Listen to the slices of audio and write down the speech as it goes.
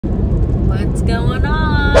What's going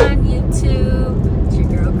on, YouTube? It's your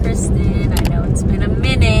girl Kristen. I know it's been a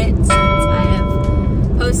minute since I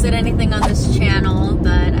have posted anything on this channel,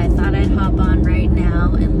 but I thought I'd hop on right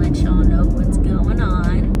now and let y'all know what's going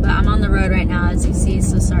on. But I'm on the road right now, as you see,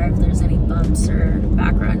 so sorry if there's any bumps or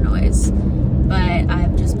background noise. But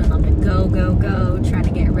I've just been on the go, trying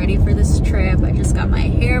to get ready for this trip. I just got my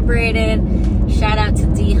hair braided. Shout out to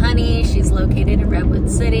D Honey. She's located in Redwood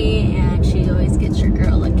City, and she always gets your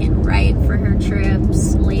girl looking right for her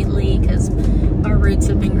trips lately, because our roots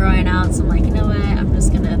have been growing out. So I'm like, you know what? I'm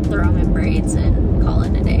just gonna throw them in braids and call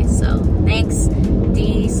it a day. So thanks,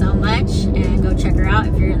 D, so much, and go check her out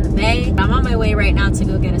if you're in the Bay. I'm on my way right now to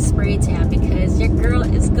go get a spray tan because your girl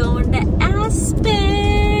is going to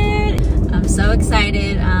Aspen. I'm so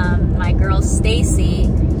excited. My girl Stacy,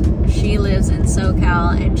 she lives in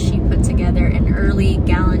SoCal, and she put together an early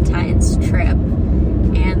Galentine'S trip,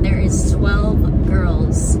 and there is 12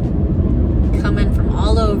 girls coming from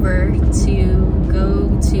all over to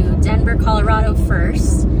go to Denver, Colorado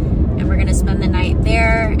first, and we're gonna spend the night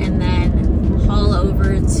there and then haul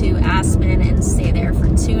over to Aspen and stay there for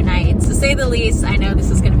 2 nights. To say the least, I know this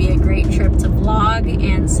is gonna be a great trip to vlog,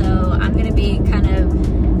 and so I'm gonna be kind of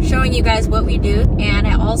showing you guys what we do. And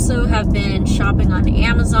I also have been shopping on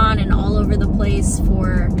Amazon and all over the place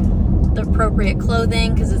for the appropriate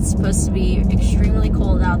clothing, because it's supposed to be extremely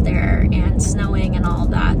cold out there and snowing and all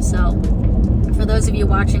that. So for those of you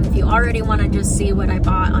watching, if you already want to just see what I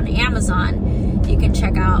bought on Amazon, you can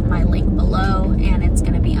check out my link below, and it's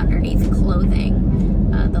going to be underneath clothing,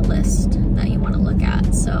 the list that you want to look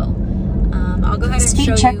at. So I'll go ahead and show you.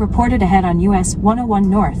 Speed check reported ahead on US 101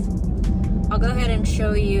 North. I'll go ahead and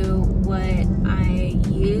show you what I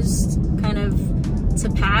used kind of to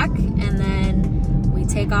pack, and then we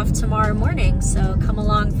take off tomorrow morning. So come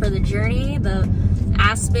along for the journey, the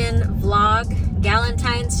Aspen vlog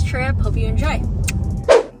Galentine'S trip. Hope you enjoy.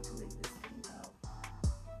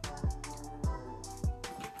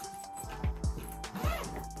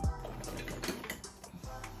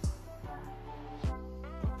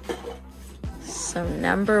 So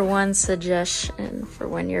 #1 suggestion for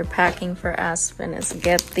when you're packing for Aspen is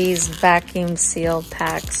get these vacuum seal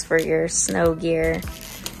packs for your snow gear,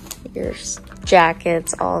 your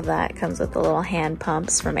jackets, all that. Comes with the little hand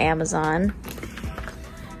pumps from Amazon.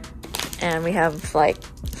 And we have like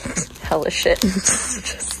hella shit.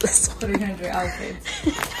 Just this one. 300 outfits.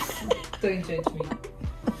 Don't judge me.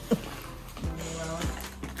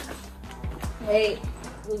 Hey,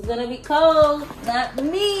 who's gonna be cold? Not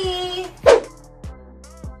me.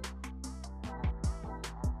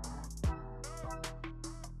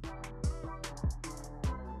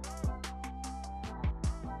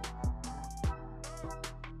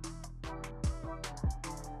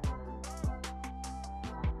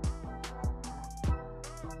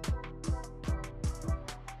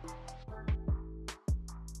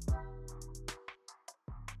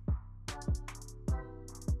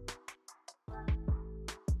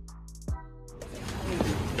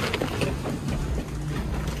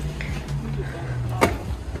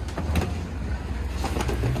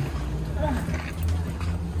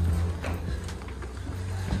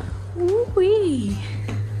 Woo-wee.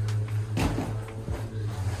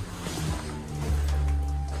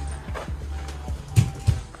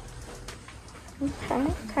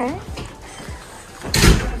 Okay.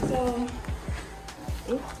 So,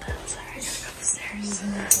 Ooh, sorry, I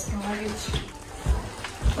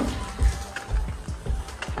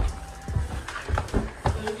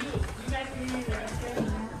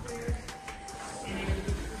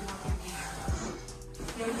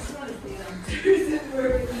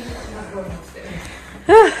gotta go upstairs.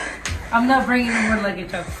 I'm not bringing more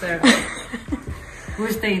luggage upstairs.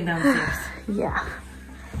 We're staying downstairs. Yeah.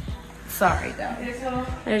 Sorry, guys.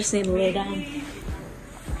 I just need to lay down.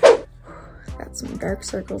 Got some dark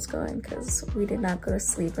circles going because we did not go to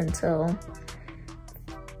sleep until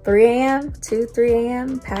 3 a.m., 3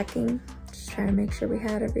 a.m. packing. Just trying to make sure we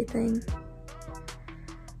had everything.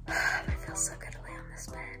 It feels so good to lay on this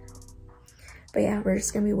bed. But yeah, we're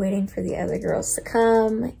just gonna be waiting for the other girls to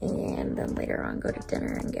come, and then later on go to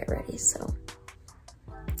dinner and get ready. So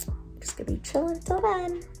just gonna be chilling until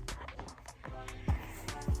then.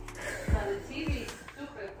 Now the TV is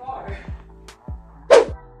super far.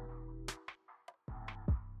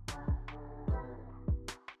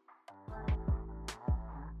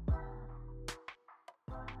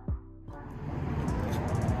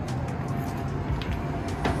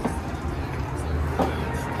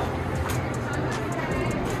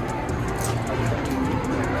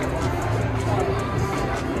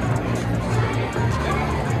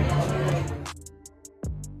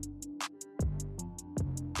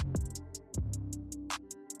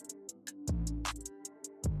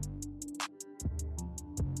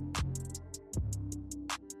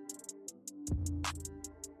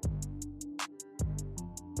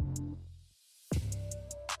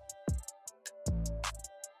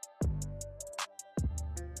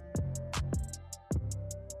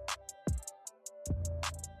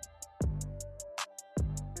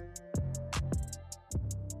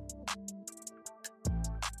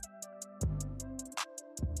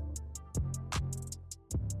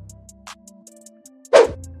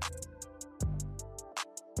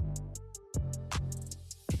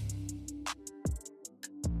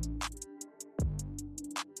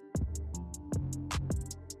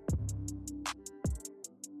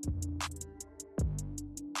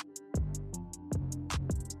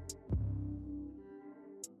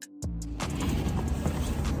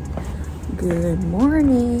 Good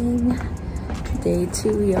morning. Day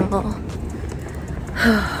 2, y'all.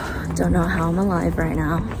 Don't know how I'm alive right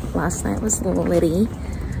now. Last night was a little litty.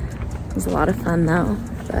 It was a lot of fun though.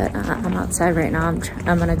 But I'm outside right now.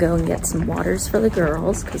 I'm gonna go and get some waters for the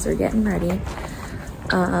girls because they're getting ready.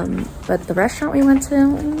 But the restaurant we went to,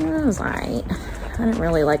 it was alright. I didn't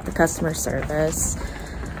really like the customer service.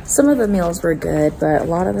 Some of the meals were good, but a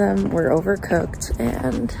lot of them were overcooked,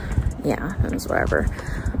 and yeah, it was whatever.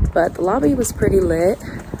 But the lobby was pretty lit,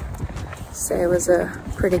 so it was a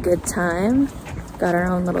pretty good time. Got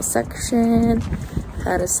our own little section,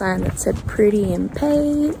 had a sign that said pretty and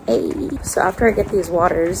paid. Hey. So after I get these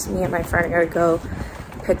waters, me and my friend are gonna go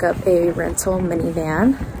pick up a rental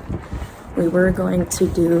minivan. We were going to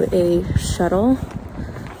do a shuttle,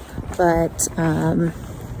 but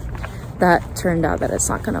that turned out that it's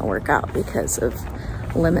not gonna work out because of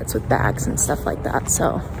limits with bags and stuff like that.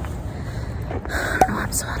 So, oh,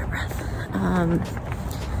 I'm so out of breath.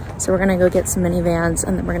 So we're gonna go get some minivans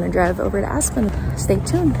and then we're gonna drive over to Aspen. Stay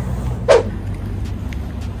tuned.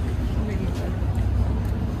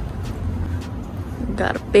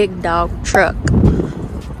 Got a big dog truck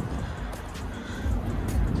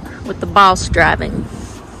with the boss driving.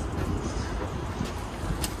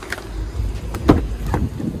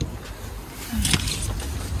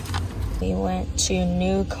 We went to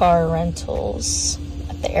new car rentals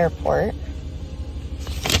at the airport.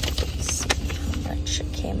 Let's see how much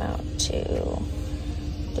it came out to.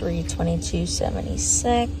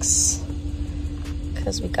 $322.76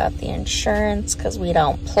 because we got the insurance because we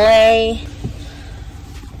don't play.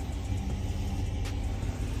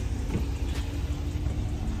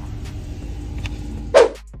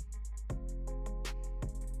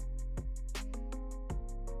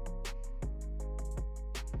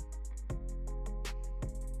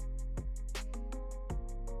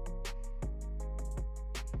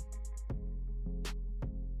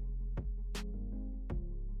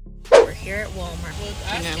 Here at Walmart,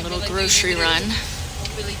 doing a little grocery run.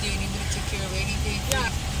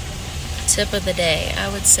 Tip of the day, I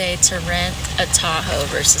would say to rent a Tahoe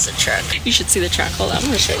versus a truck. You should see the truck. Hold on, I'm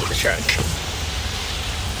gonna show you the truck.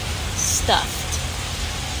 Stuffed.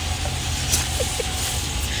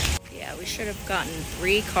 Yeah, we should have gotten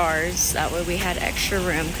 3 cars. That way we had extra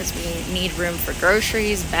room because we need room for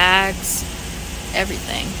groceries, bags,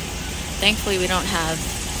 everything. Thankfully, we don't have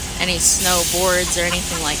any snowboards or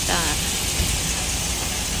anything like that.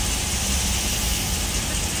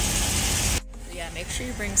 Yeah, make sure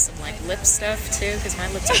you bring some like lip stuff too, because my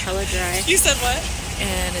lips are hella dry. You said what?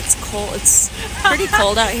 And it's cold. It's pretty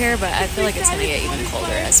cold out here, but I feel like it's gonna get even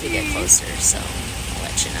colder as we get closer, so I'll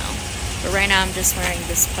let you know. But right now I'm just wearing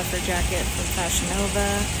this puffer jacket from Fashion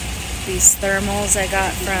Nova, these thermals I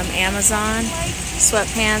got from Amazon,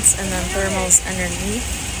 sweatpants, and then thermals underneath,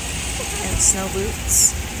 and snow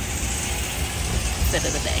boots. Fit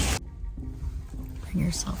of the day. Bring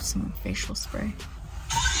yourself some facial spray.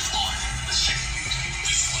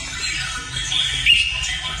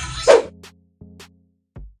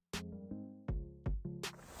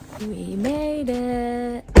 We made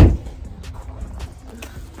it. I'll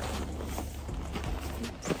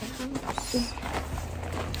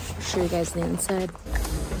show you guys the inside.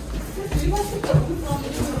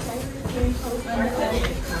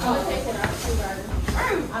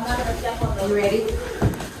 You ready?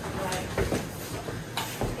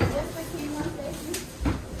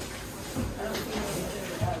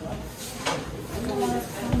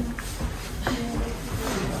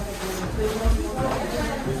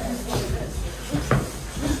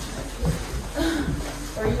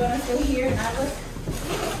 Or you want to stay here and I look?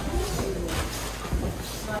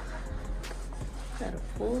 Got a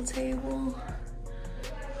pool table.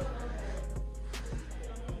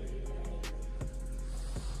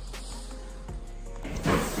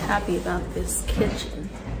 Happy about this kitchen.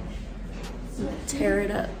 I'm gonna tear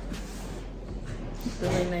it up.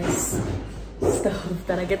 Really nice stove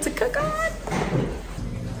that I get to cook on.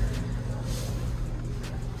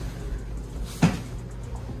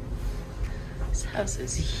 This house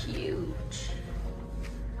is huge.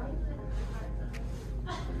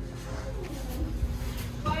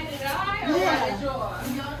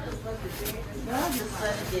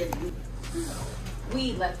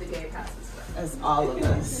 We left the game houses. That's all of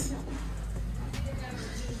us.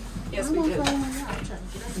 Yes, we do.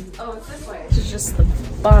 Oh, it's this way. This is just the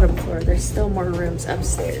bottom floor. There's still more rooms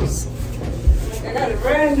upstairs. I got a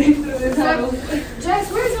brand new to this house.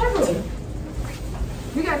 Jess, where's our room?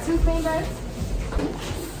 We got 2 queen beds.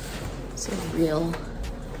 It's a real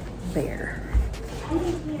bear.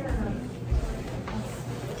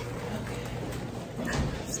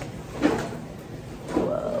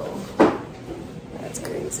 Whoa.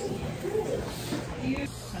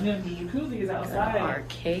 And then the jacuzzi is An outside.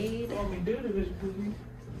 arcade. What we do to the jacuzzi?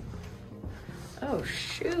 Oh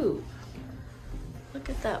shoot. Look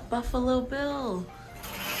at that Buffalo Bill.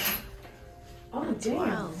 Oh, That's damn.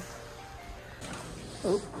 wild.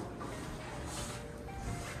 Oh.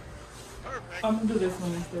 I'm gonna do this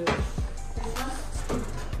one instead.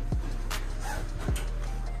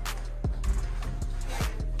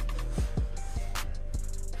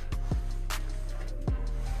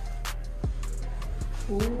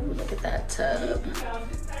 Ooh, look at that tub.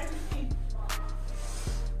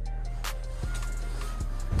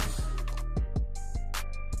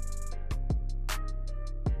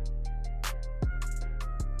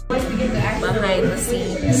 Behind the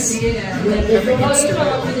scenes of Instagram.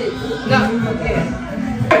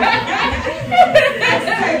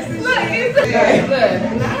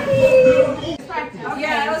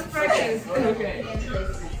 Yeah, that was practice. Okay.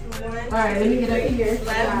 Alright, let me get up here.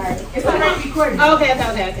 Alright. It's already recording. Oh, okay.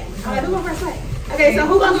 Alright, who going first? Okay, so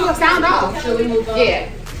who gonna do a sound off? Should we move on? Yeah.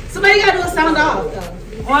 Somebody gotta do a sound off.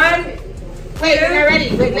 One. Wait, when you're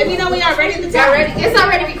ready. Wait, let me know when y'all ready to Y'all ready? It's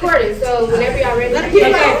already recorded, so whenever y'all ready.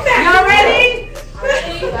 Okay. Y'all ready?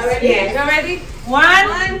 Y'all ready? Yeah. Y'all ready?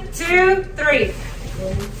 1, 2, 3.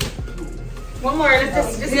 One more.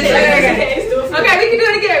 Let's just Okay, Okay, we can do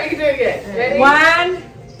it again. We can do it again. Ready? 1,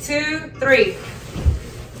 2, 3.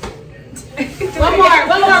 One more.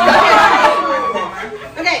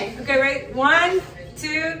 Okay. Okay, ready? 1,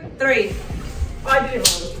 2, 3. Okay,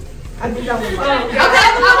 wait.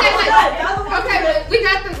 Okay, but we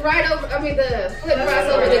got the right over. I mean, the flip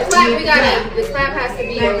crossover. The clap. The clap has to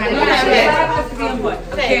be.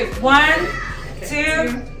 Okay. 1,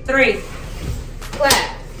 2, 3. Clap.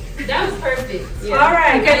 That was perfect. All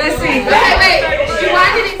right. Okay, let's see. Okay, wait. You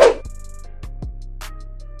watching it?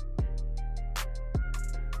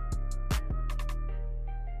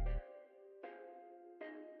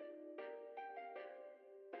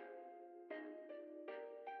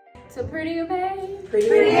 So pretty or babe? Pretty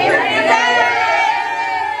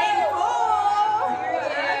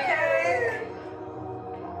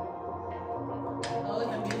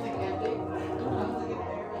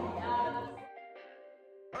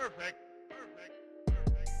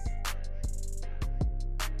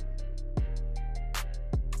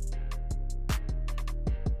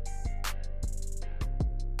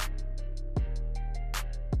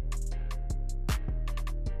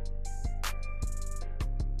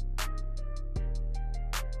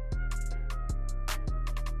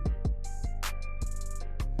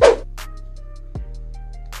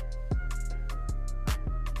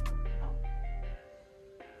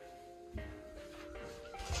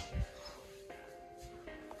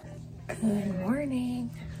Good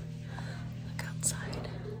morning. Look outside.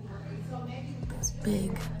 Those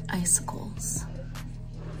big icicles.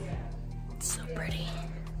 It's so pretty.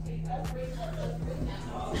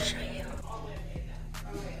 I'll show you.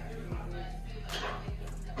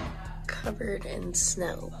 Covered in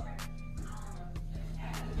snow.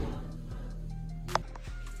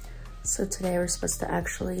 So today we're supposed to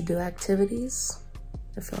actually do activities.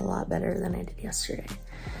 I feel a lot better than I did yesterday.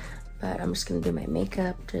 But I'm just gonna do my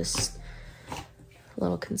makeup, just a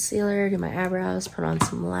little concealer, do my eyebrows, put on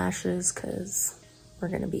some lashes, cause we're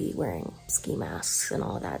gonna be wearing ski masks and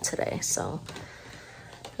all of that today. So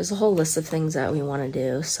there's a whole list of things that we wanna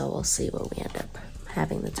do, so we'll see what we end up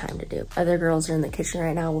having the time to do. Other girls are in the kitchen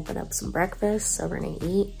right now whipping up some breakfast, so we're gonna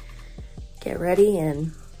eat, get ready,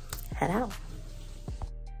 and head out.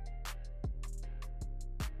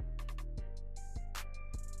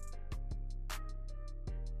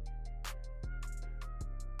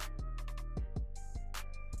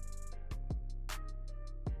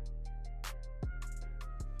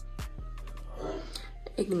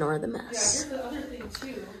 Ignore the mess.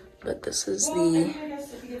 But this is the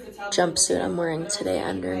jumpsuit I'm wearing today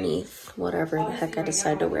underneath whatever the heck I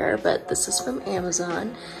decide to wear. But this is from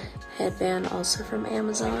Amazon. Headband also from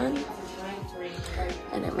Amazon.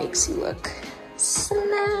 And it makes you look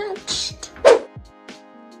snatched.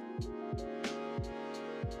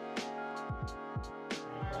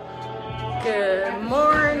 Good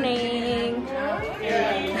morning.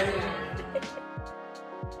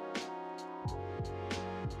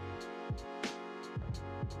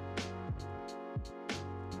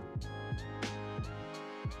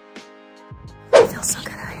 It feels so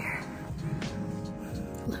good out here.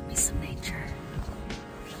 Love me some nature.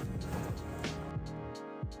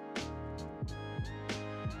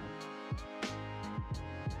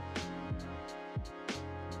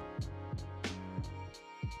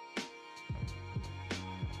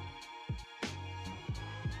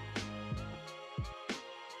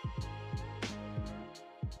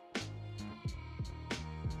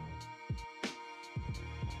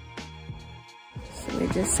 We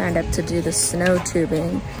just signed up to do the snow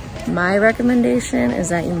tubing. My recommendation is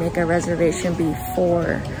that you make a reservation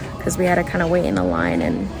before, because we had to kind of wait in a line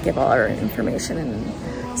and give all our information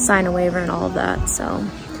and sign a waiver and all of that. So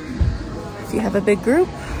if you have a big group,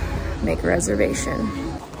 make a reservation.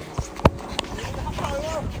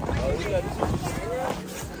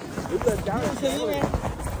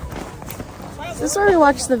 Is this where we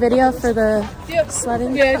watched the video for the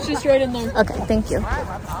sledding? Yeah, it's just right in there. Okay, thank you.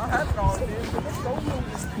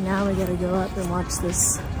 Now we gotta go up and watch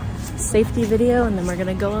this safety video, and then we're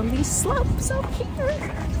gonna go on these slopes up here.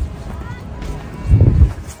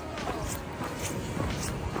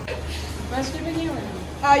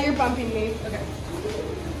 You're bumping me. Okay.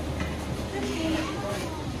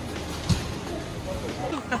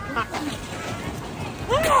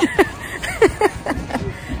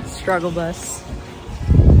 Struggle bus.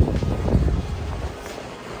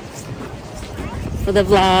 For the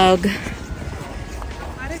vlog.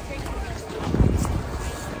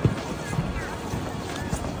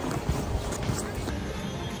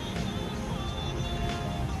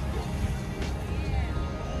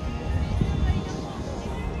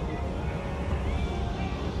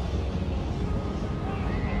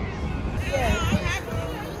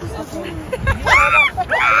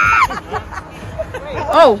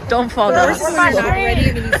 Oh, don't fall down.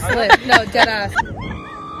 Ready when you slip. No, dead ass.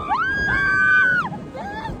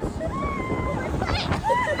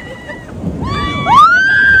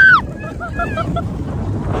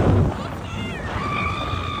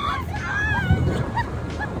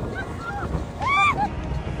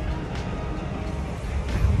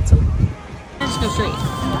 Just go straight.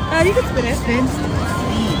 You can spin it.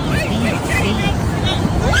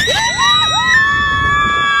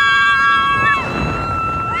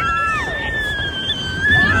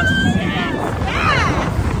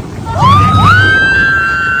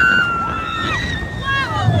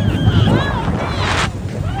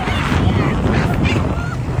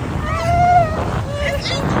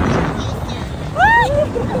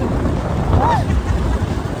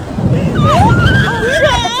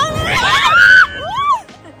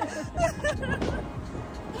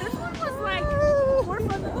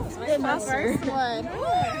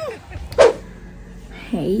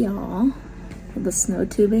 Hey y'all, the snow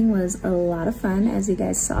tubing was a lot of fun, as you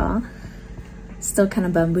guys saw. Still kind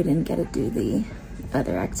of bummed we didn't get to do the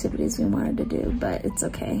other activities we wanted to do, but it's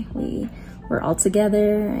okay. We were all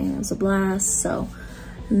together and it was a blast. So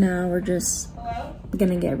now we're just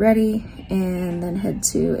gonna get ready and then head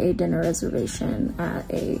to a dinner reservation at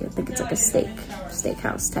I think it's like a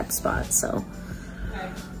steakhouse type spot. So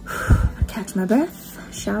catch my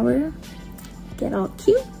breath, shower, get all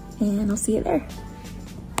cute, and I'll see you there.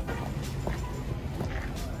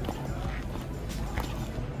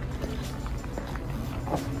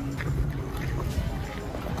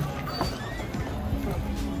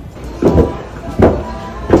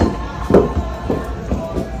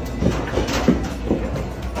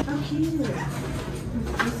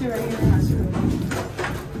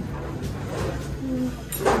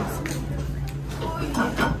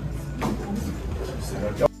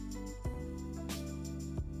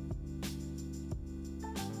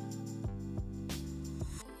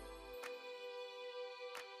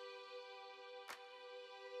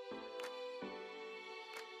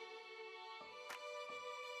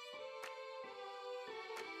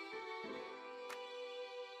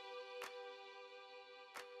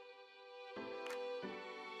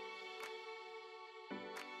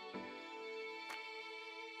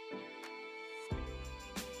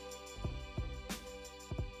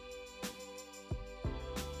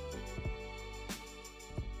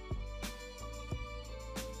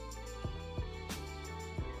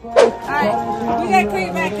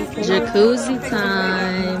 Jacuzzi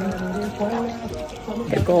time.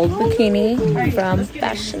 The gold bikini from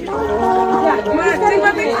Fashion.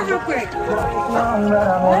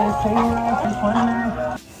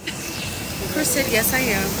 Kristen, yes I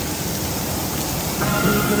am.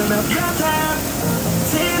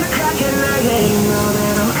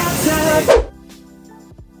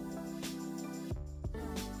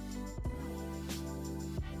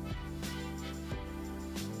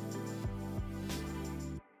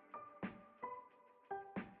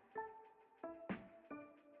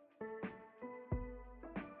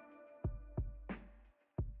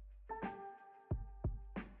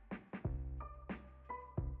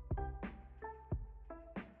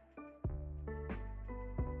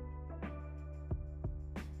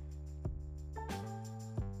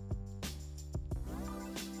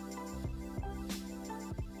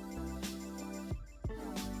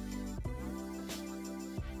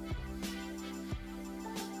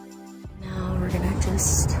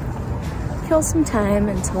 just kill some time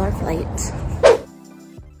until our flight.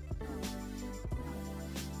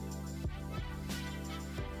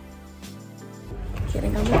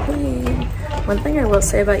 Getting on the plane. One thing I will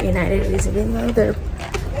say about United visiting though,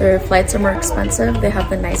 their flights are more expensive. They have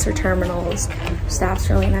the nicer terminals. Staff's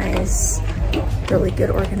really nice. Really good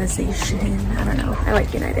organization. I don't know. I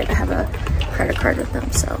like United. I have a credit card with them,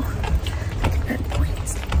 so I can earn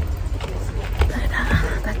points. But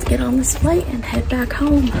about to get on this flight and head back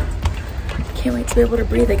home. Can't wait to be able to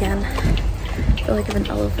breathe again. I feel like I have an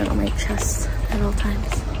elephant on my chest at all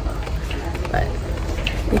times. But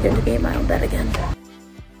be good to be in my own bed again.